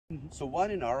So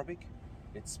one in Arabic,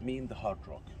 it's mean the hard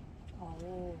rock.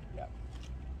 Oh. Yeah.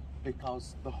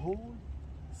 Because the whole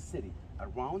city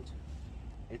around,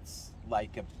 it's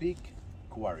like a big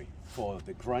quarry for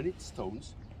the granite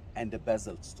stones and the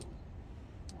basalt stone.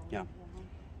 Yeah.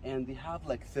 And they have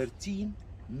like 13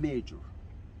 major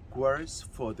quarries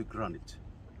for the granite.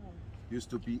 Used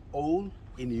to be all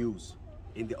in use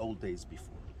in the old days before.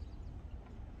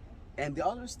 And the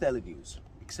others still in use,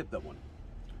 except that one.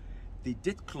 They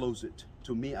did close it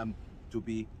to me to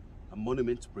be a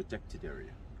monument protected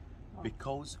area.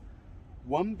 Because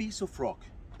one piece of rock,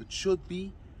 it should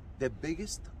be the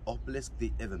biggest obelisk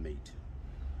they ever made.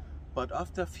 But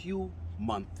after a few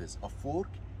months of work,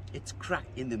 it's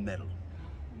cracked in the middle.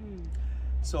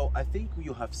 So I think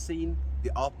you have seen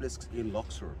the obelisks in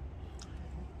Luxor.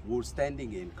 We're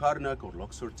standing in Karnak or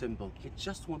Luxor Temple. It's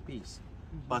just one piece.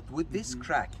 But with this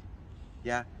crack,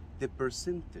 yeah, the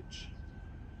percentage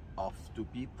of to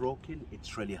be broken,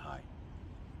 it's really high.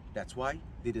 That's why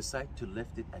they decide to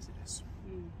lift it as it is.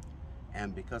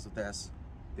 And because of this,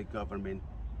 the government,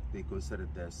 they consider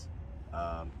this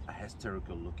a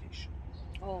historical location.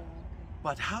 Oh, okay.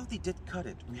 But how they did cut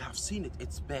it, we have seen it,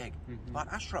 it's big. But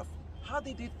Ashraf, how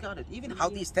they did cut it, even how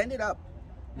they stand it up.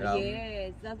 You know,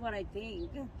 yes, that's what I think.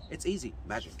 it's easy,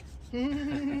 magic.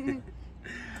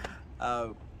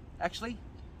 Actually,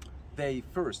 they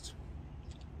first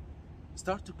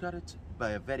start to cut it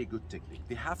by a very good technique.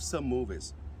 They have some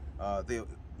movies. They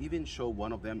even show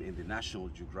one of them in the National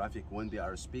Geographic when they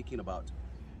are speaking about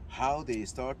how they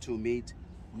start to make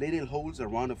little holes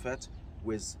around of it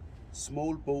with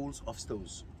small balls of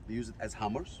stones. They use it as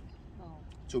hammers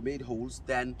to make holes.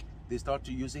 Then they start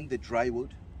to using the dry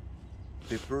wood.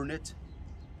 They burn it,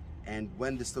 and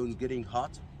when the stone's getting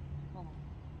hot,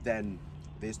 then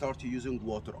they start to using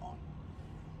water on.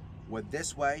 With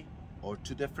this way, or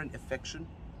two different affection,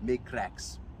 make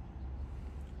cracks.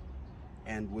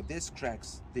 And with these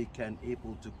cracks, they can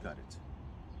able to cut it.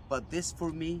 But this,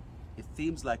 for me, it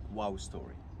seems like wow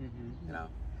story, you know,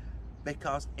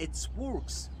 because it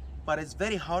works, but it's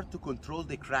very hard to control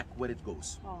the crack where it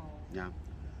goes. Yeah.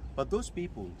 But those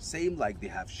people, same like they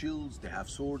have shields, they have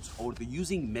swords, or they're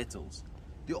using metals,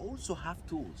 they also have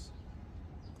tools.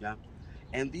 Yeah.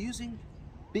 And they're using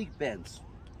big bends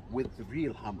with the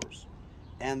real hammers.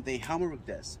 And they hammer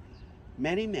this.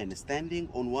 Many men standing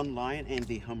on one line and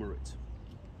they hammer it.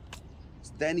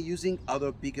 Then using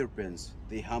other bigger bends,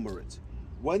 they hammer it.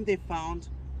 When they found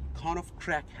kind of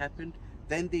crack happened,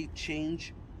 then they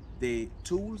change the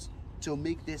tools to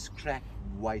make this crack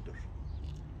wider.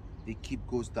 They keep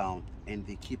goes down and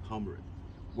they keep hammering.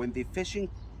 When they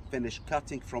finish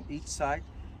cutting from each side,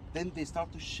 then they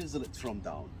start to chisel it from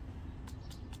down.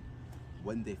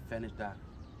 When they finish that,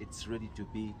 it's ready to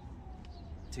be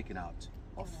taken out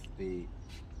of the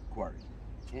quarry.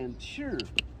 And here,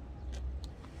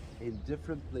 in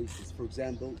different places, for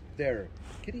example, there,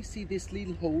 can you see these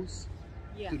little holes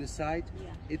to the side?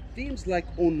 It seems like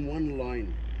on one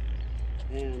line,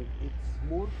 and it's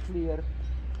more clear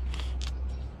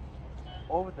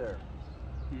over there.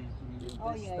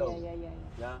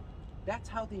 Yeah, that's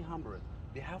how they hammer it.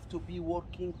 They have to be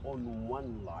working on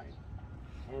one line,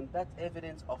 and that's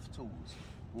evidence of tools.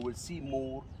 We will see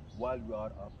more while we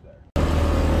are up there.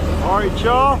 All right,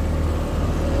 y'all.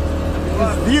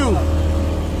 This view.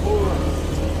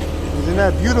 Isn't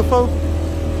that beautiful?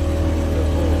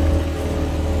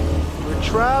 We're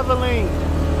traveling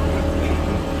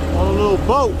on a little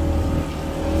boat.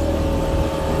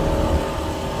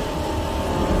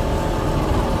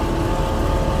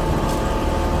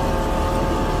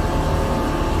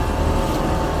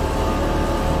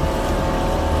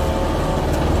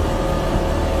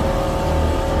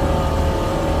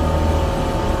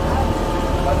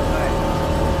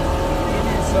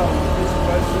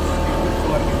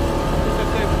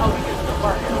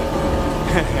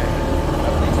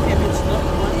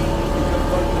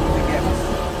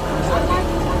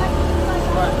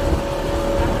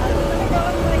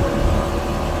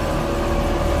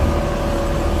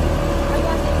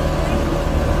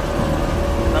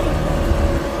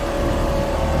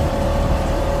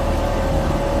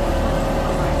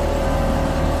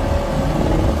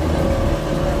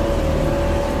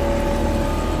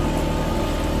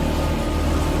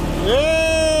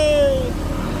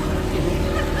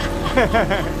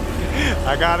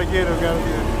 I gotta get him, gotta get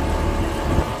him.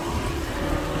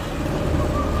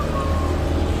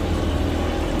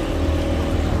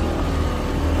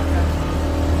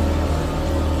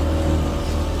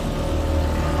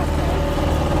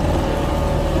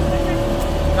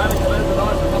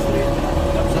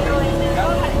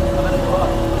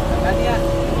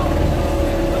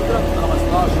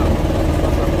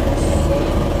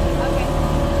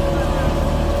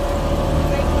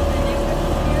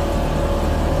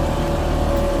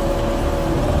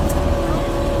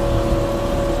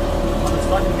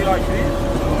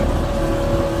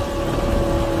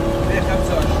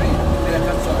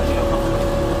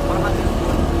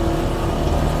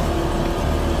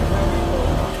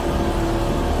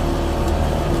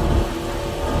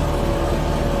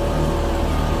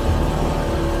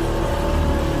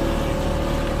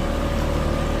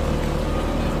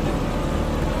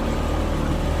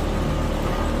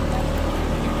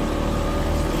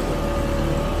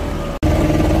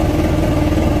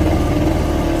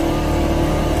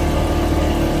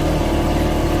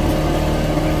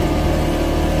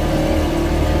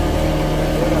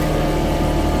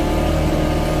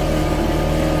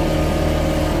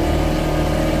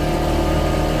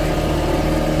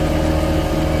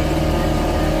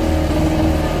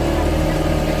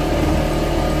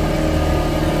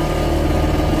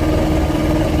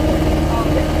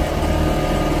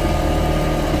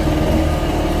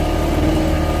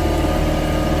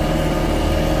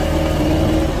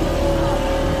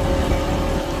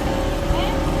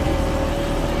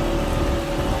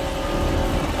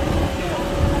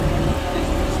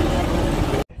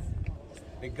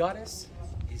 goddess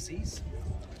Isis,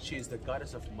 she is the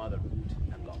goddess of motherhood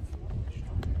and love.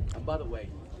 And by the way,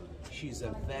 she's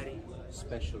a very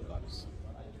special goddess.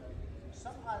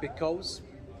 Because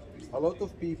a lot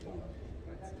of people,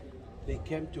 they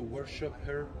came to worship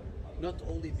her not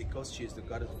only because she is the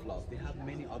goddess of love. They have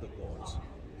many other gods.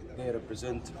 They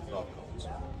represent love gods.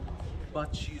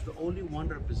 But she's the only one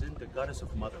represent the goddess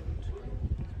of motherhood.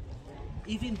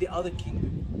 Even the other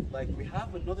kingdom, like we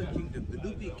have another kingdom, the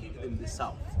Nubian kingdom in the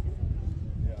south.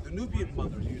 The Nubian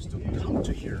mother used to come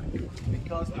to here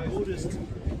because they noticed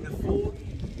the food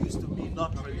used to be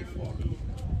not really far.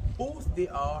 Both they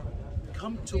are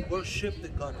come to worship the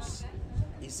goddess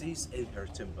Isis in her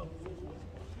temple.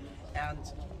 And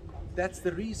that's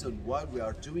the reason why we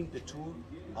are doing the tour.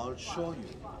 I'll show you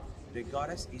the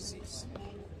goddess Isis.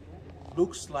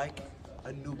 Looks like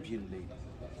a Nubian lady.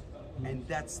 And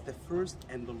that's the first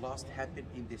and the last happened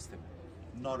in this temple,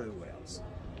 not anywhere else.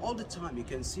 All the time you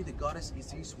can see the goddess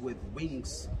Isis with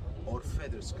wings or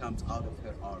feathers comes out of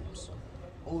her arms.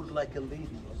 Or like a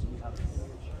lady, as we have in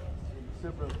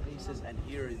several places and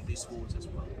here in these walls as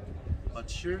well.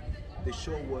 But here they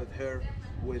show with her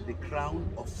with the crown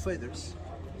of feathers,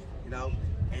 you know,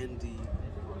 and the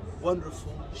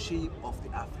wonderful shape of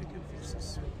the African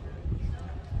faces.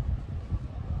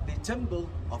 The temple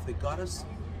of the goddess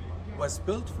was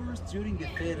built first during the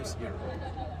Pharaoh's era,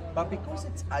 but because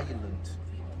it's island,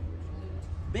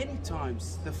 many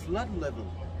times the flood level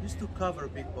used to cover a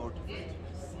big part of it.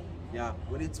 Yeah,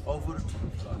 when it's over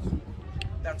flood.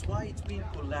 That's why it's been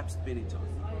collapsed many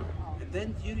times. And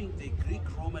then during the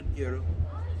Greek-Roman era,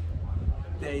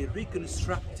 they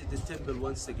reconstructed the temple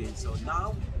once again. So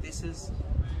now this is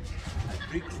a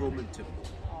Greek-Roman temple,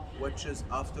 which is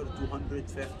after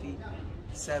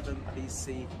 257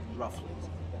 BC roughly.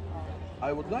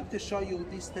 I would like to show you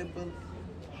this temple,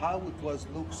 how it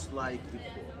looks like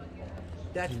before.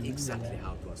 That's exactly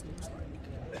how it looks like.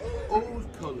 All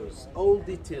colors, all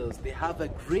details. They have a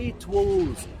great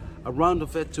walls around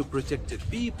of it to protect it.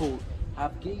 People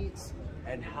have gates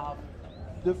and have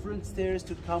different stairs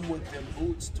to come with their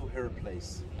boots to her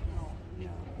place. Yeah.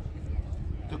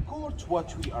 The court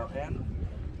what we are in,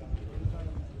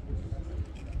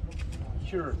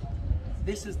 here,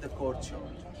 this is the courtyard.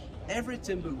 Every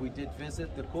temple we did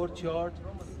visit, the courtyard,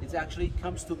 it actually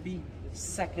comes to be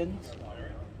second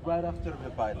right after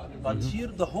the island. But here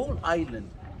the whole island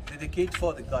dedicated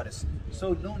for the goddess.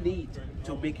 So no need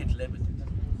to make it limited.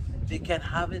 They can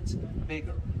have it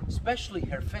bigger, especially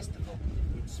her festival,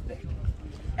 it's big.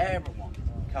 Everyone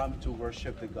come to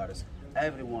worship the goddess.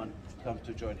 Everyone come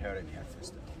to join her in her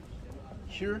festival.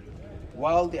 Here,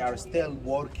 while they are still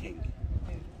working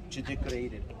to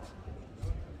decorate it.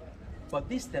 But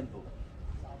this temple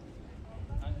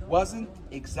wasn't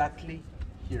exactly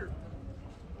here.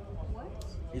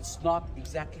 It's not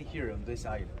exactly here on this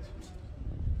island.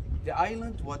 The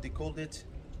island, what they called it,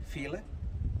 Philae.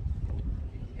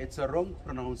 It's a wrong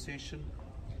pronunciation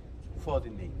for the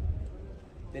name.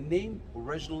 The name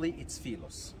originally it's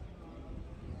Philos.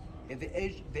 In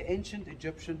the ancient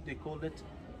Egyptian they called it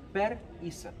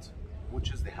Per-Isat,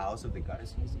 which is the house of the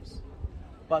goddess Isis.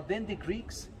 But then the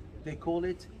Greeks they call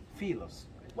it Philos.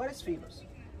 What is Philos?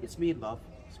 It's mean love.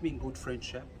 It's mean good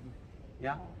friendship.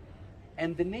 Yeah.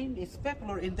 And the name is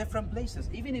popular in different places.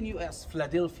 Even in US,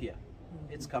 Philadelphia,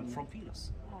 it's come from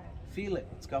Philos. Philae,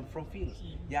 it's come from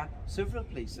Philos. Yeah, several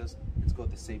places, it's got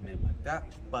the same name like that,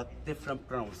 but different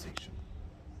pronunciation.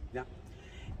 Yeah,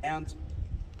 and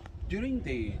during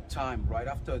the time, right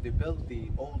after they built the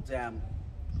old dam,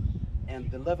 and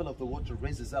the level of the water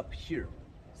raises up here,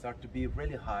 start to be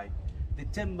really high, the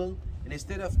temple, and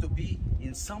instead of to be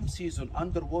in some season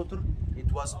underwater, it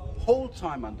was whole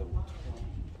time underwater.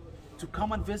 To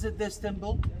come and visit this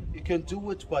temple, you can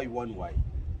do it by one way.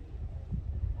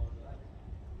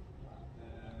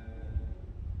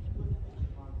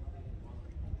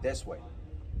 This way.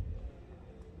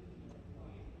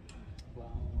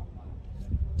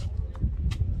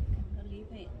 Believe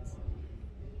it.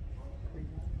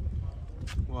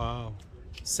 Wow.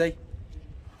 See,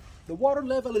 the water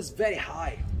level is very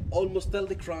high, almost till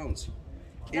the crowns.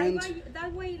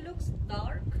 That way it looks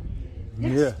dark.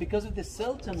 Yes, Yeah. because of the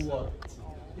silt and water.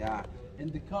 Yeah,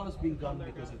 and the color's been gone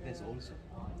because of this also.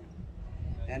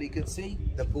 And you can see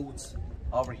the boots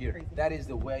over here. That is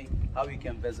the way how you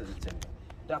can visit the temple.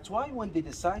 That's why when they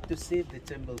decide to save the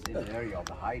temples in the area of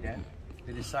the high dam,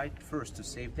 they decide first to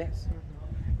save this.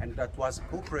 And that was a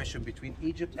cooperation between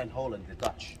Egypt and Holland, the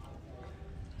Dutch.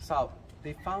 So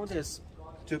they found this,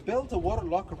 to build a water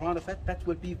lock around of it, that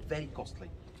will be very costly.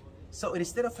 So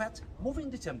instead of that, moving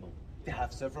the temple, they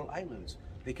have several islands.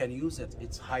 They can use it.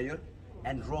 It's higher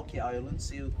and rocky islands,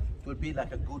 so it will be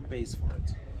like a good base for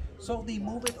it. So they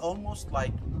move it almost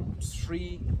like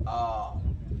how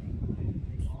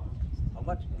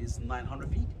much is 900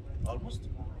 feet almost,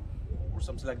 or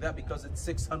something like that, because it's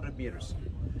 600 meters.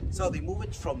 So they move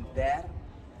it from there,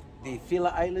 the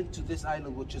Fila Island, to this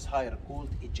island which is higher, called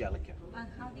Ijalica. And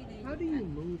How do you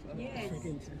move up? Yes.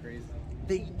 Freaking crazy.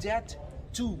 They did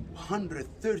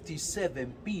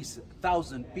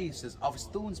 237,000 pieces of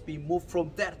stones being moved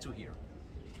from there to here.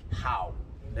 How?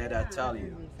 Let I tell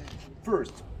you.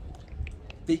 First,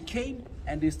 they came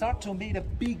and they start to make a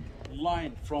big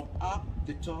line from up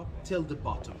the top till the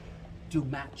bottom to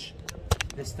match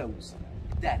the stones.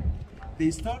 Then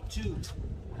they start to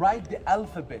write the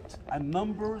alphabet and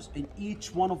numbers in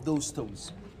each one of those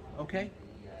stones. Okay?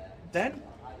 Then,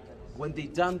 when they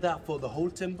done that for the whole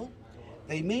temple,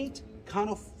 they made kind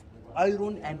of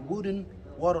iron and wooden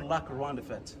water lock around of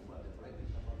it.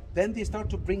 Then they start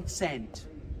to bring sand.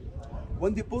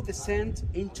 When they put the sand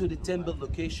into the temple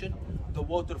location, the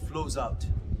water flows out,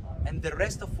 and the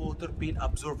rest of water being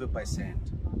absorbed by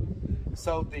sand.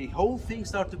 So the whole thing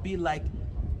start to be like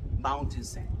mountain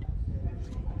sand.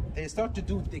 They start to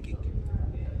do digging,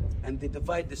 and they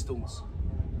divide the stones,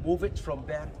 move it from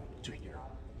there to here,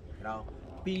 you know,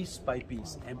 piece by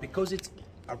piece. And because it's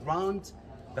around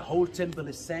the whole temple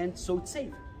is sand, so it's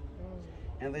safe.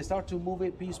 And they start to move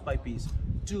it piece by piece.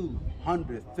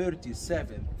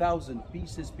 237,000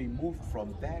 pieces being moved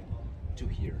from there to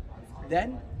here.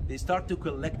 Then they start to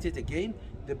collect it again,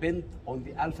 depend on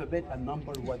the alphabet and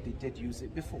number what they did use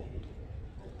it before.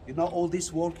 You know all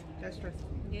this work? That's stressful.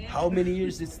 Yeah. How many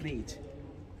years it's need?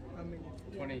 How many?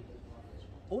 20.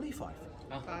 Only 5.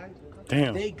 5?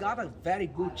 Damn. They got a very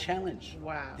good challenge.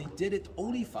 Wow. They did it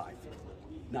only 5.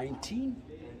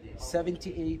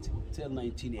 1978 till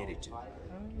 1982.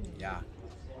 Yeah.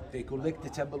 They collect the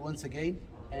temple once again,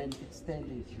 and it's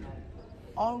standing here.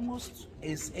 Almost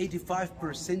is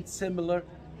 85% similar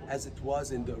as it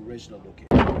was in the original location.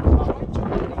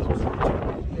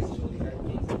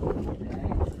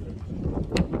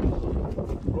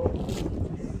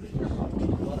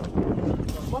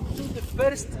 Up to the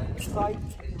first side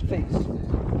face.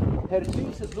 Her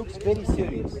face looks very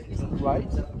serious,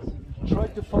 right? Try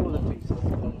to follow the face.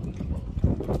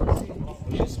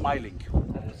 She's smiling.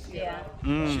 Yeah.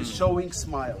 She's showing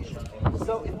smile.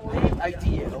 So it's the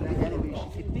idea of the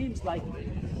animation. It seems like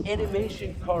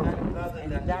animation carving,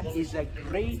 and that is a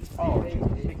great art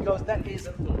because that is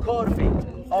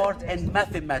carving, art, and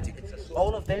mathematics.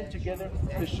 All of them together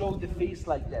to show the face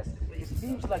like this. It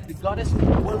seems like the goddess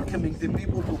welcoming the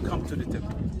people who come to the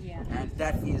temple, and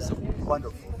that is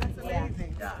wonderful. Yeah.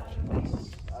 Yeah.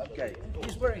 Okay.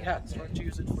 He's wearing hats. Try to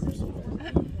use it for yourself.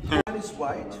 One is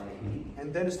white,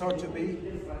 and then start to be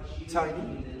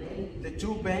tiny. The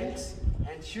 2 banks,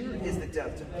 and here is the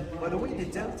delta. By the way, the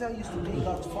delta used to be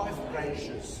about 5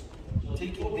 branches,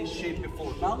 taking this shape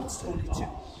before. Now it's only 2,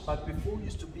 but before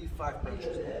used to be 5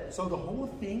 branches. So the whole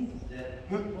thing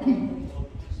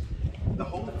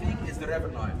is the River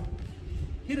Nile.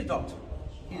 Herodot,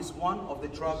 he is one of the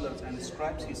travelers and the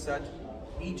scribes. He said,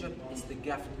 Egypt is the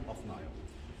gift of Nile.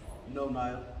 No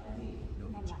Nile, no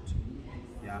Egypt.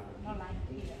 Yeah.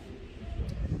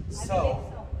 So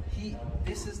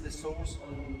this is the source.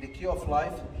 The key of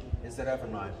life is the River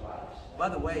Nile. By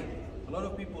the way, a lot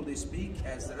of people they speak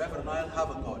as the River Nile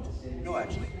have a god. No,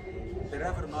 actually, the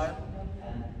River Nile,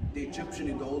 the Egyptian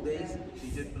in the old days, they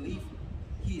did believe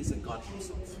he is a god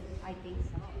himself. I think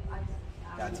so.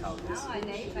 That's how it is.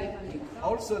 Nowadays, I believe so.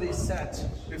 Also, they said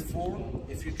before,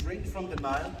 if you drink from the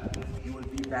Nile, you will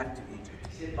be back to Egypt.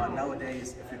 But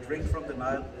nowadays, if you drink from the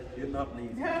Nile, you're not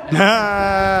leaving.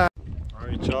 All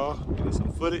right, y'all. Get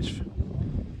some footage.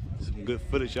 Some good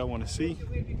footage y'all want to see.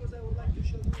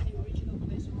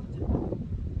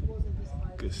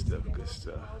 Good stuff, good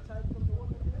stuff.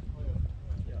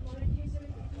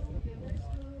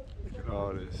 Look at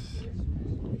all this.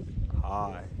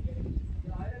 High.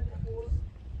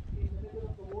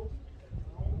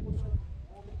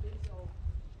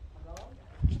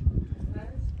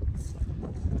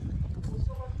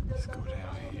 Let's go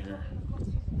down here.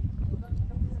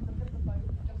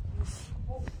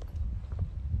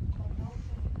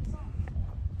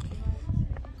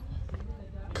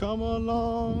 Come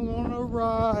along on a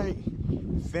ride.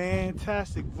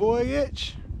 Fantastic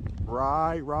voyage.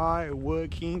 Ride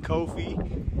with King Kofi.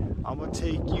 I'm gonna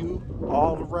take you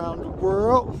all around the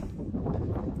world.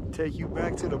 Take you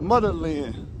back to the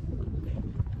motherland.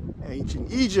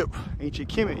 Ancient Egypt, ancient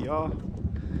Kemet, y'all.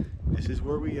 This is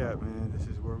where we at, man. This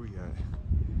is where we at.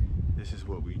 This is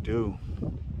what we do.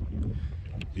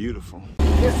 Beautiful.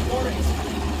 This forest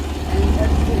and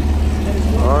everything that is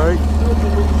All right.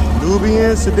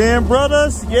 Nubian Sudan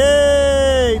brothers,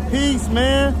 yay! Peace,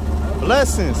 man.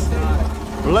 Blessings.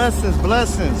 Blessings,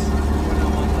 blessings.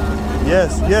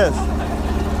 Yes, yes.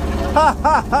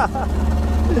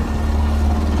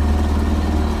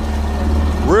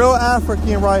 Real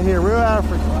African right here, real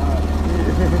African.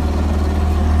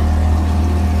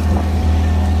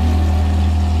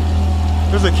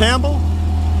 There's a Campbell.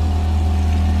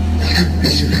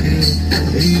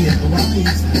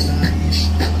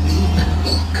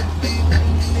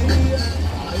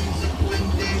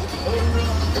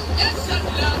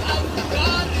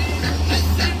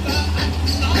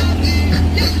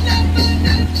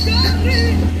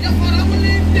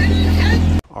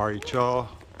 All right, y'all.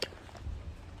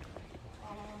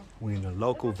 We in a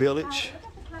local village.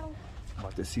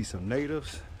 About to see some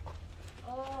natives.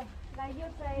 Oh, like you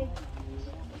say.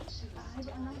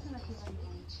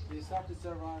 They started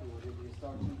survival. They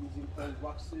started using old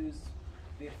boxes.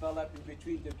 They fell up in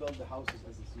between. They built the houses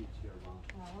as you see it here now.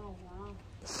 Oh, wow.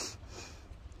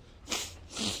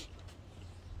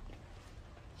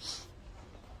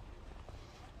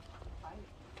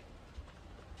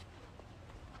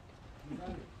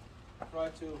 Try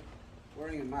to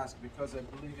wearing a mask because I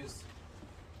believe his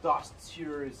dust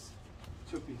here is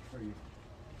too big for you.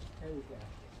 There we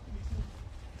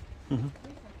go.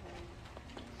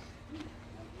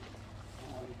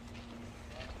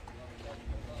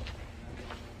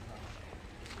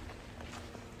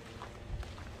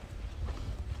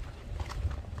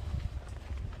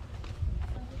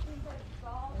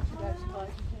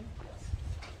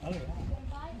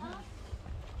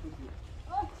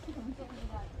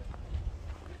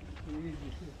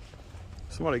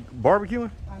 Somebody barbecuing?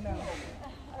 I know.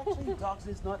 Actually, dogs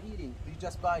is not eating. They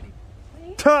just biting.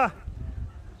 Ta!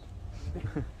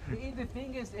 The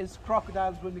thing is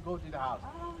crocodiles when they go to the house.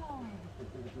 Oh.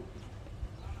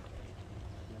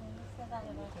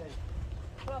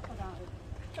 Crocodile.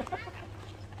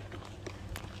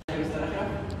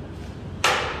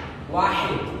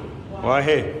 واحد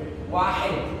واحد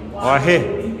واحد واحد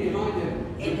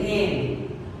اثنين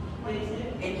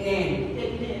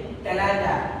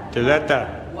ثلاثة ثلاثة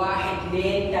واحد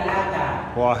اثنين ثلاثة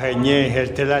واحد اثنين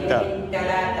ثلاثة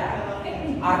ثلاثة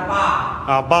أربعة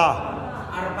أربعة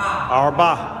أربعة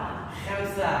أربعة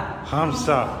خمسة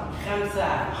خمسة خمسة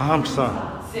خمسة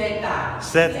ستة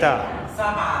ستة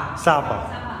سبعة سبعة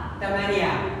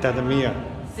ثمانية ثمانية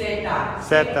ستة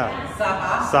ستة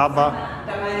سبعة سبعة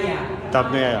ثمانية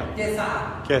ثمانية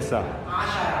تسعة تسعة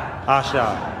عشرة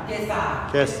عشرة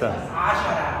تسعة تسعة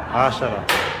عشرة عشرة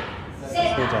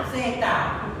ستة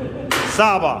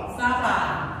سبعة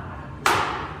سبعة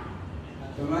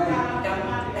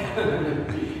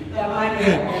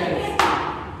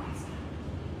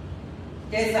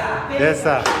تسعة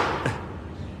تسعة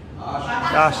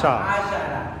عشرة عشرة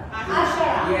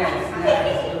yes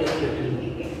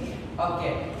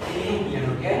okay in Nubian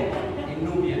okay in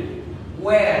Nubian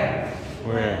where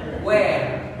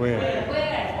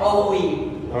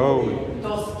Owi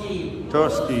Toski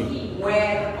Toski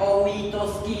where Owi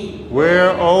Toski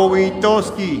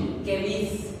Toski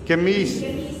Kemis Kemis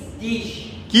Dish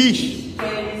Gish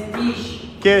Kemis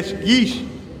Dish Gish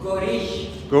Gorish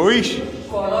Gorish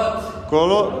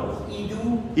Kolot Idu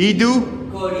Idu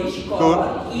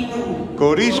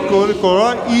Gorish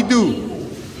Kolot Idu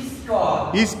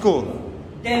Isko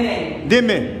Deme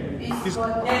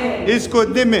Isko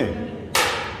Deme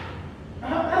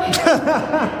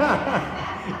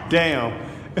Damn.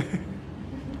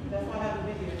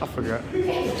 I forgot.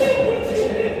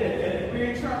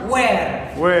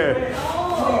 Where?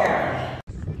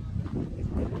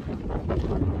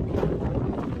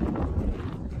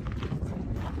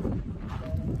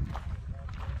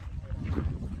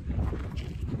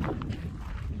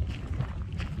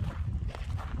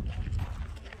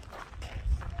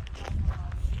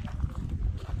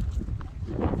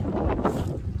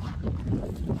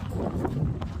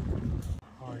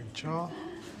 All right, y'all.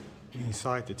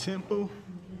 Inside the temple.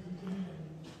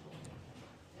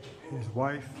 His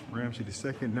wife, Ramsey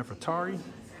II, Nefertari,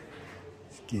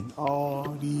 is getting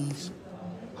all these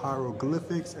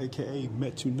hieroglyphics, aka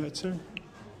Metu Neter,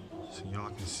 so y'all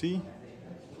can see.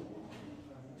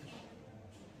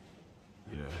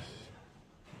 Yes,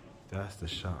 that's the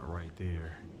shot right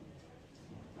there.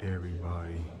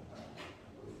 Everybody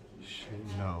should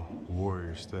know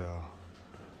warrior style.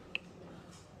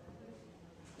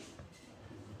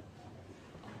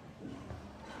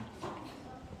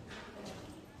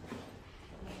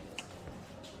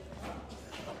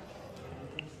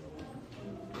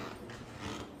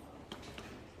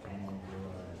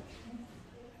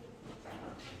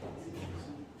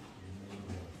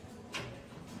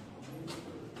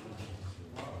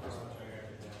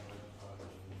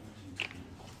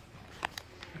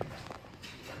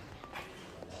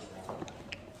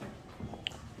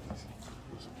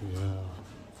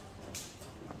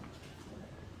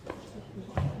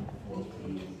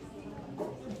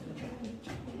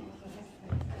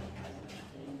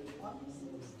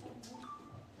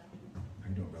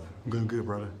 Good,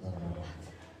 brother.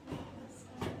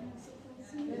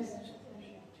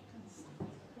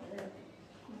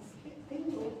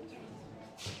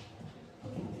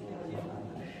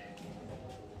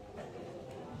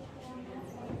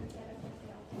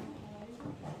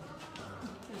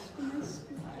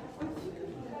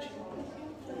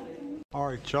 All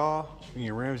right, y'all. We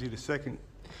in Ramsey II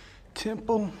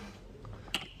temple.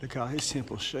 Look how his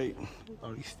temple shaped.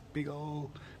 All these big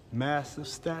old massive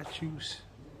statues.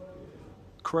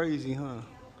 Crazy, huh?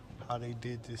 How they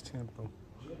did this temple.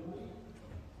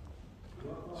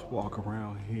 Let's walk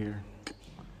around here.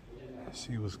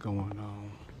 See what's going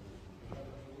on.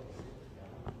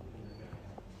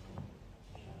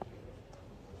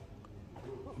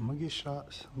 I'm gonna get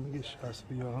shots.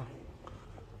 For y'all.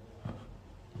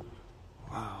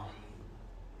 Wow.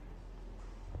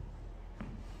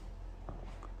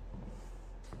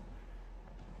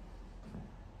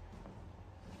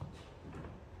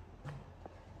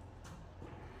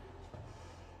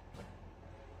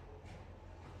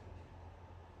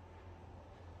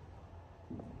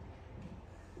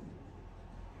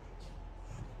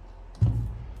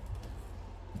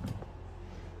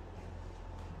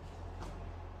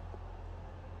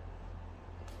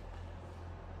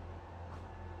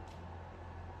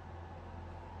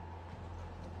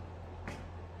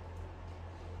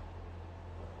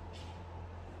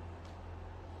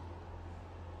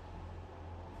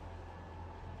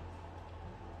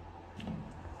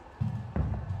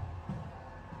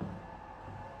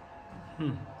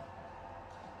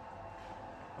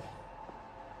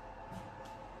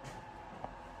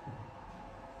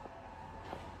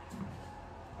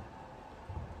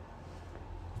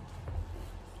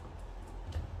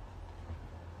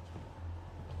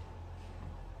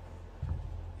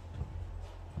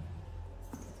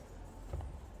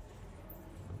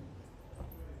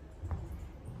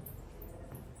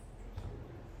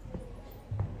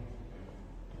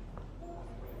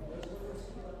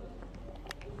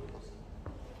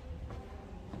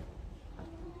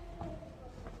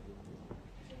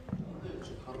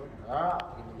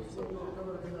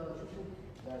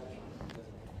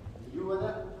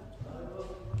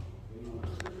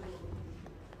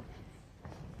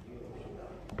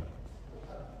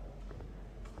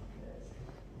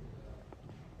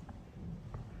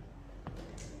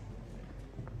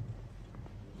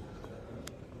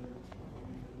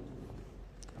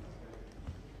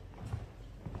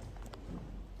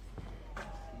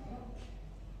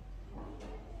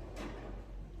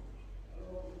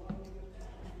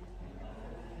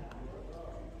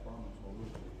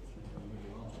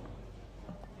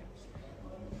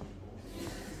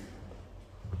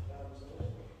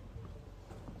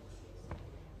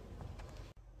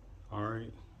 All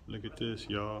right, look at this,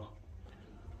 y'all.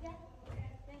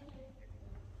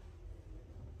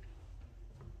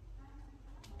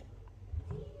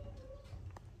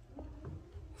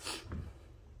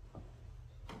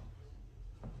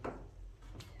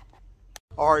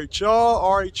 All right,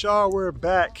 y'all, we're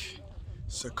back.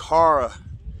 Saqqara,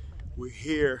 we're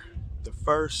here. The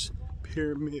first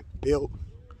pyramid built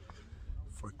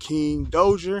for King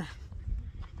Dozier,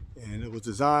 and it was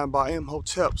designed by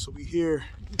Imhotep. So we here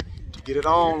to get it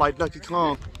on like Donkey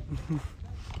Kong.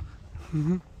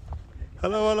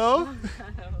 Hello.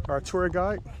 Our tour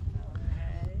guide.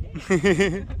 So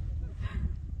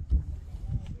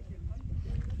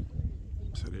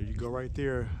there you go right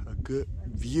there, a good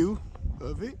view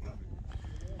of it.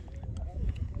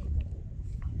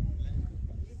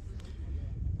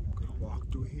 Gonna walk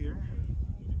through here.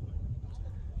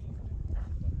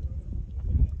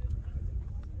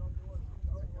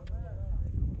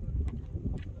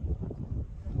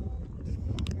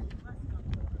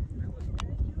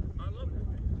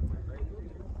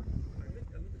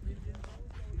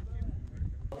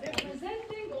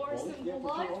 Representing or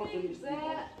symbolizing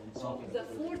the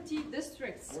 40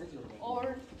 districts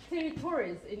or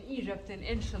territories in Egypt in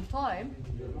ancient time,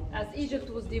 as Egypt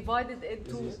was divided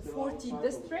into 40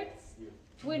 districts,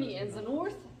 20 in the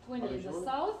north, 20 in the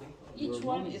south. Each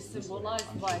one is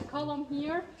symbolized by a column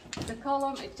here. The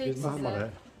column, it takes the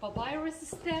papyrus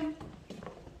stem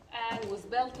and was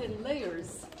built in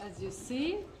layers, as you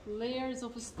see, layers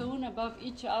of stone above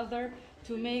each other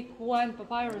to make one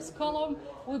papyrus column.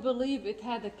 We believe it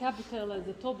had a capital at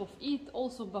the top of it,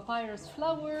 also papyrus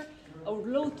flower or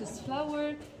lotus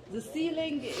flower. The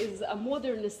ceiling is a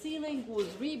modern ceiling, was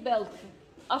rebuilt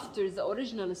after the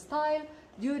original style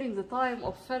during the time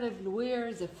of Philippe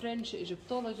Louer, the French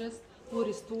Egyptologist who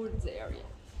restored the area.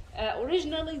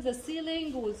 Originally, the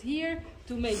ceiling was here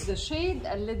to make the shade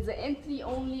and let the entry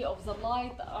only of the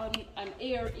light and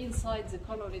air inside the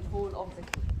colonnade hall of the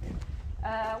king.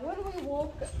 When we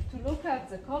walk to look at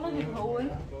the colony hole,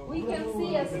 we can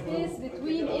see a space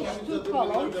between each two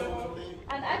columns.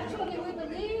 And actually, we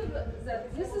believe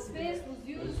that this space was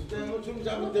used to put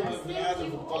a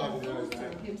statue of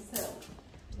Wu-Tang himself.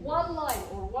 One line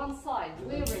or one side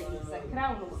wearing the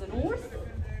crown of the north,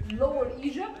 lower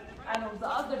Egypt, and on the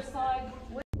other side.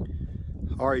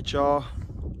 All right, y'all.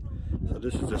 So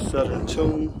this is the southern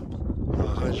tomb,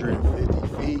 150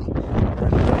 feet.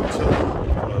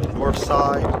 On the north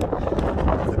side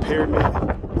of the pyramid.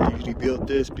 They usually built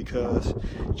this because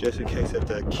just in case if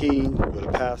the king would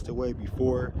have passed away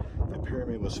before the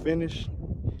pyramid was finished,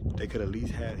 they could at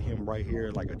least had him right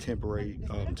here like a temporary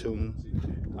tomb.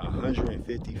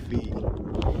 150 feet.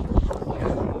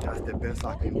 That's the best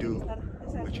I can do.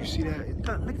 But you see that?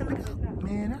 Look,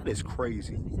 man, that is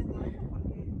crazy.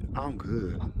 I'm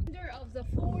good. Of the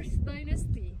 4th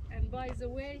dynasty, and by the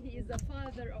way, he is the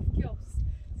father of Cheops,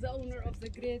 the owner of the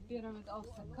Great Pyramid of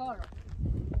Saqqara.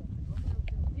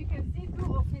 You can see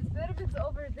two of his pyramids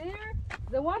over there.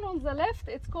 The one on the left,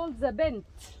 it's called the Bent,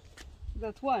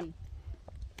 that one.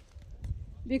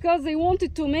 Because they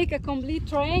wanted to make a complete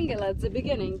triangle at the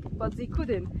beginning, but they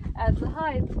couldn't. At the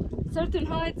height, certain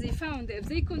height they found if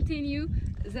they continue,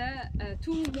 the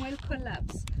tomb will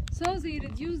collapse. So they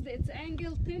reduced its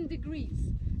angle 10 degrees.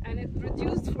 And it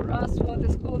produced for us what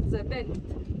is called the Bent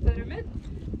pyramid.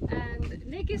 And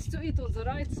next to it on the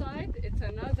right side, it's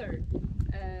another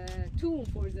tomb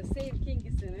for the same King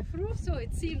Senefru. So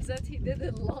it seems that he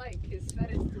didn't like his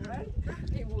first one.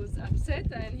 He was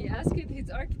upset and he asked his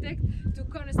architect to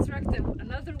construct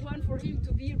another one for him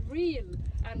to be real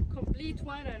and complete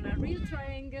one and a real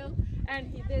triangle.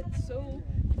 And he did so.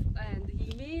 And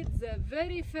he made the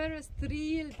very first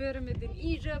real pyramid in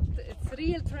Egypt. It's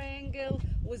real triangle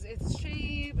with its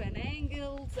shape and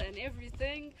angles and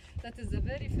everything. That is the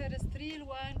very first real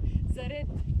one, the Red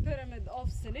Pyramid of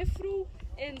Senefru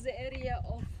in the area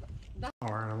of the...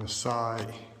 All right, on the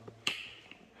side,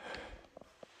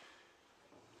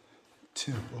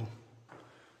 temple,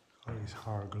 all these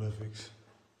hieroglyphics.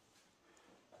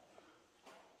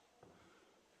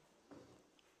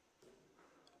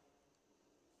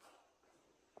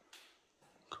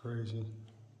 Crazy.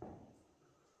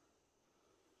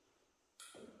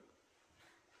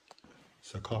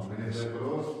 Sarcophagus.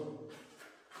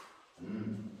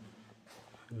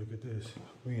 Look at this.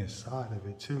 We inside of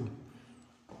it too.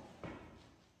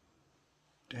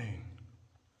 Dang.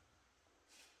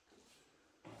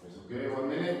 It's okay, 1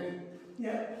 minute?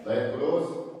 Yeah. Light close.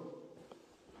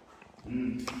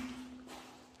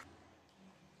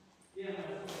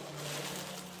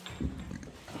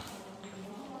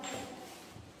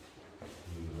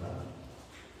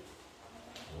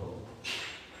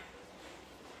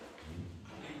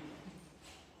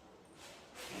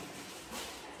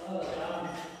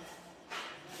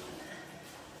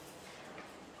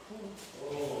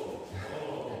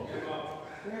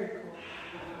 Very cool.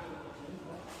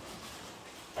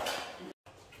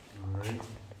 All right.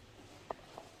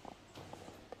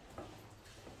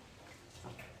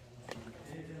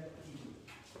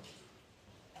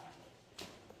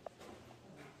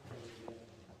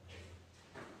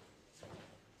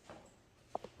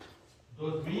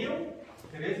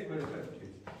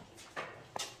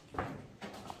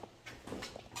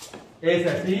 Es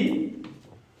así,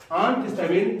 antes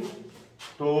también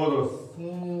todos,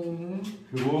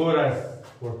 figuras,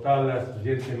 portadas,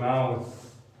 gente mouse,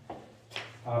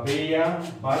 había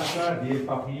barca de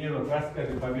papiro, casca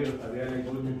de papiro, había la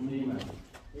luz encima.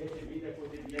 Esta vida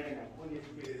cotidiana, con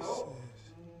espíritu,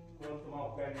 con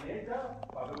tomar caneta,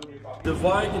 papel de papiro.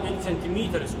 Divided in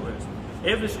centimeter squares.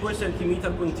 Every square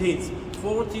centimeter contains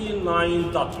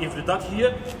 49 dots. Every dot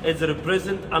here is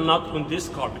represent a knot on this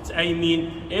carpet. I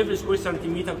mean, every square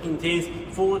centimeter contains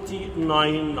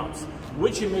 49 knots.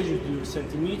 Which measure do you,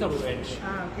 centimeter or inch?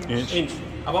 Inch.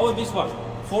 About this one,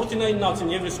 49 knots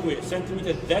in every square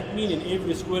centimeter. That means in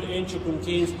every square inch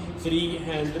contains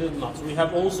 300 knots. We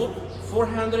have also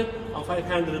 400 and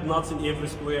 500 knots in every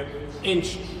square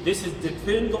inch. This is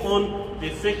depend on the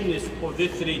thickness of the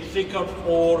thread, thicker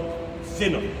or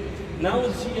thinner. Now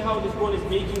we'll see how this one is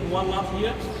making one knot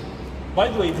here. By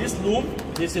the way, this loom,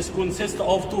 this is consists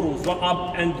of two rows, one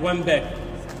up and one back.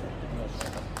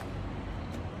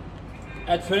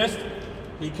 At first,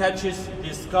 he catches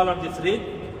this colored thread,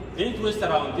 then twist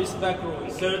around this back row,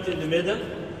 insert in the middle,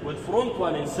 with front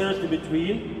one insert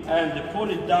between, and pull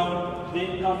it down,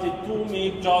 then cut it to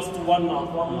make just one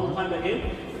knot. One more time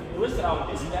again, twist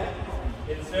around this back,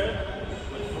 insert,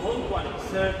 with front one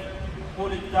insert,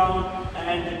 pull it down,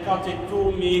 and cut it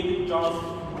to make just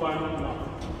one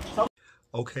knot.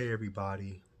 Okay,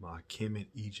 everybody, My Kemet,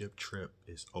 Egypt trip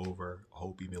is over. I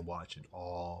hope you've been watching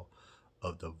all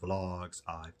of the vlogs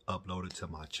I've uploaded to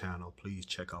my channel. Please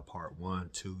check out part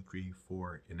 1, 2, 3,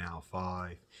 4, and now 5.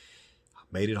 I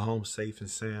made it home safe and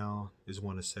sound. Just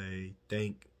want to say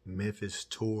thank Memphis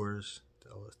Tours.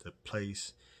 That was the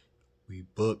place we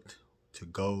booked to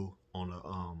go on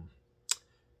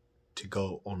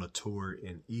a tour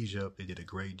in Egypt. They did a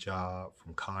great job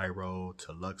from Cairo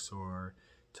to Luxor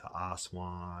to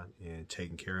Aswan, and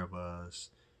taking care of us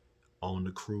on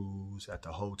the cruise, at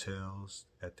the hotels,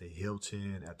 at the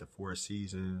Hilton, at the Four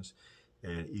Seasons,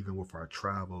 and even with our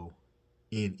travel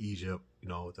in Egypt, you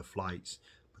know, the flights.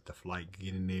 But the flight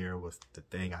getting there was the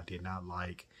thing I did not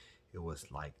like. It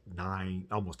was like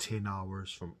almost 10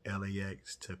 hours from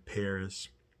LAX to Paris,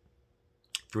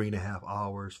 3.5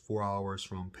 hours, 4 hours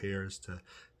from Paris to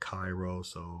Cairo.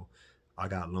 So I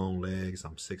got long legs.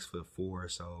 I'm 6'4",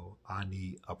 so I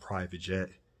need a private jet.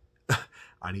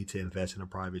 I need to invest in a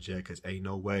private jet, because ain't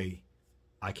no way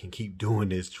I can keep doing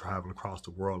this, traveling across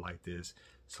the world like this.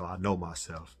 So I know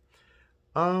myself.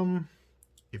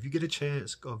 If you get a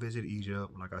chance, go visit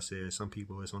Egypt. Like I said, some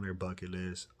people, it's on their bucket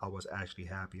list. I was actually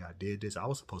happy I did this. I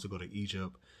was supposed to go to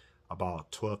Egypt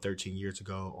about 12, 13 years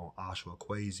ago on Ashwa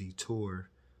Kwesi tour.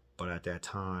 But at that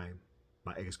time,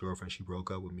 my ex-girlfriend, she broke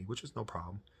up with me, which was no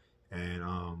problem. And,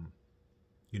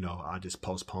 you know, I just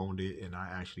postponed it, and I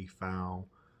actually found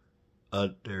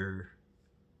other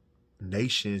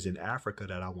nations in Africa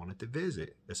that I wanted to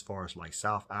visit, as far as like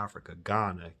South Africa,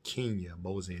 Ghana, Kenya,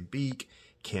 Mozambique,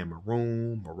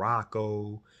 Cameroon,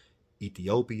 Morocco,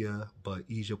 Ethiopia. But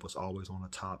Egypt was always on the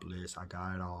top list. I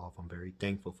got it off. I'm very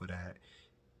thankful for that.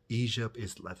 Egypt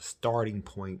is like the starting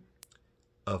point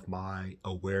of my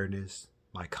awareness,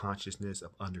 my consciousness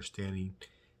of understanding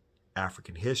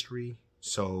African history.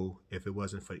 So if it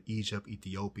wasn't for Egypt,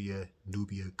 Ethiopia,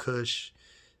 Nubia, Kush,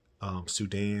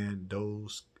 Sudan,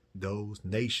 those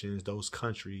nations, those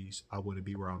countries, I wouldn't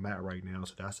be where I'm at right now.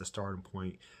 So that's the starting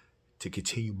point to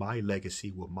continue my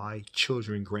legacy with my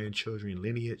children, grandchildren,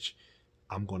 lineage.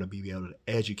 I'm going to be able to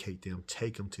educate them,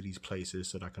 take them to these places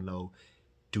so that I can know,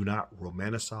 do not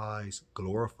romanticize,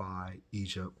 glorify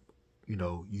Egypt. You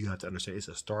know, you have to understand it's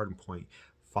a starting point.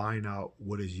 Find out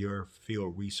what is your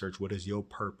field research, what is your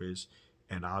purpose,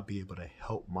 and I'll be able to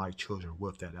help my children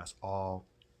with that. That's all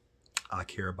I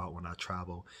care about when I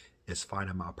travel, is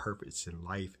finding my purpose in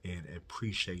life and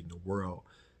appreciating the world.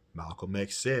 Malcolm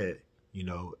X said, you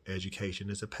know, education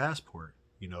is a passport.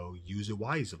 You know, use it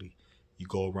wisely. You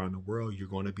go around the world, you're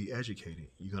going to be educated.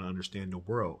 You're going to understand the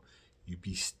world. You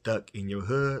be stuck in your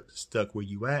hood, stuck where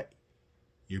you at,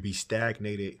 you'll be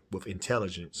stagnated with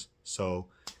intelligence. So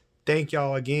thank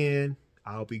y'all again.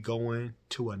 I'll be going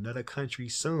to another country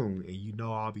soon, and you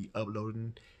know I'll be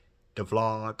uploading the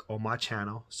vlog on my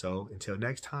channel. So until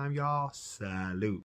next time, y'all, salute.